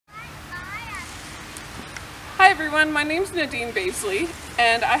everyone, my name's Nadine Baisley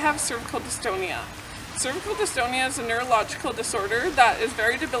and I have cervical dystonia. Cervical dystonia is a neurological disorder that is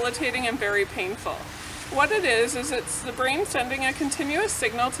very debilitating and very painful. What it is it's the brain sending a continuous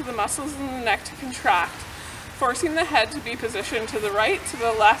signal to the muscles in the neck to contract, forcing the head to be positioned to the right, to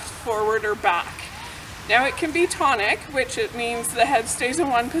the left, forward or back. Now it can be tonic, which it means the head stays in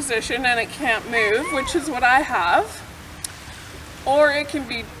one position and it can't move, which is what I have. Or it can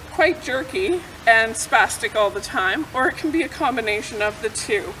be quite jerky and spastic all the time, or it can be a combination of the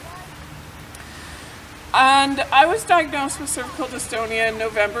two. And I was diagnosed with cervical dystonia in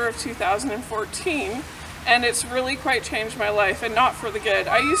November of 2014, and it's really quite changed my life, and not for the good.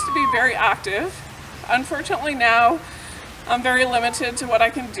 I used to be very active. Unfortunately now, I'm very limited to what I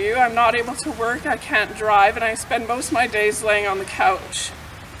can do. I'm not able to work, I can't drive, and I spend most of my days laying on the couch.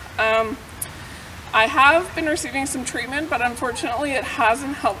 I have been receiving some treatment, but unfortunately it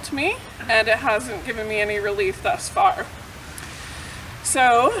hasn't helped me, and it hasn't given me any relief thus far.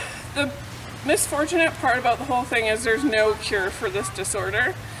 So, the misfortunate part about the whole thing is there's no cure for this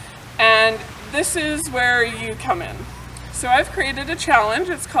disorder, and this is where you come in. So I've created a challenge.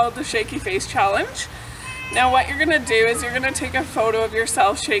 It's called the Shaky Face Challenge. Now what you're going to do is you're going to take a photo of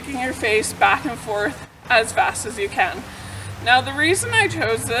yourself shaking your face back and forth as fast as you can. Now the reason I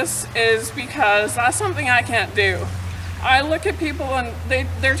chose this is because that's something I can't do. I look at people and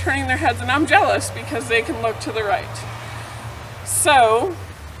they're turning their heads and I'm jealous because they can look to the right. So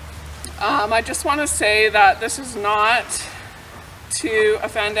I just want to say that this is not to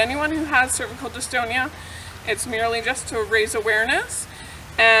offend anyone who has cervical dystonia. It's merely just to raise awareness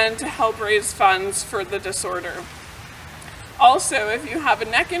and to help raise funds for the disorder. Also, if you have a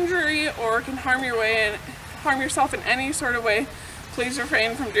neck injury or can harm yourself in any sort of way, please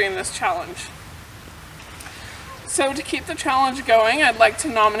refrain from doing this challenge. So to keep the challenge going, I'd like to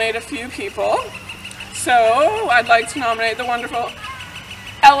nominate a few people. So I'd like to nominate the wonderful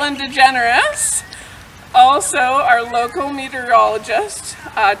Ellen DeGeneres, also our local meteorologist,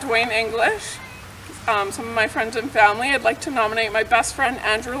 Dwayne English, some of my friends and family. I'd like to nominate my best friend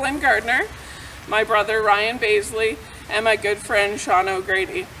Andrew Lynn Gardner, my brother Ryan Baisley, and my good friend Sean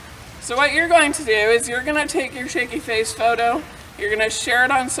O'Grady. So what you're going to do is you're going to take your shaky face photo, you're going to share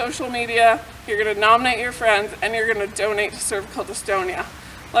it on social media, you're going to nominate your friends, and you're going to donate to cervical dystonia.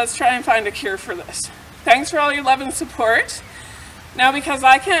 Let's try and find a cure for this. Thanks for all your love and support. Now because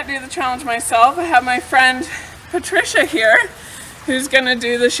I can't do the challenge myself, I have my friend Patricia here who's going to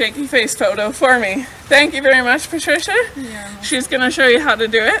do the shaky face photo for me. Thank you very much, Patricia. Yeah. She's going to show you how to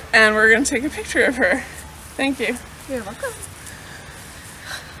do it, and we're going to take a picture of her. Thank you. You're welcome.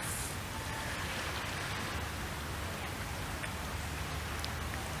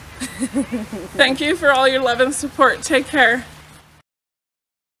 Thank you for all your love and support. Take care.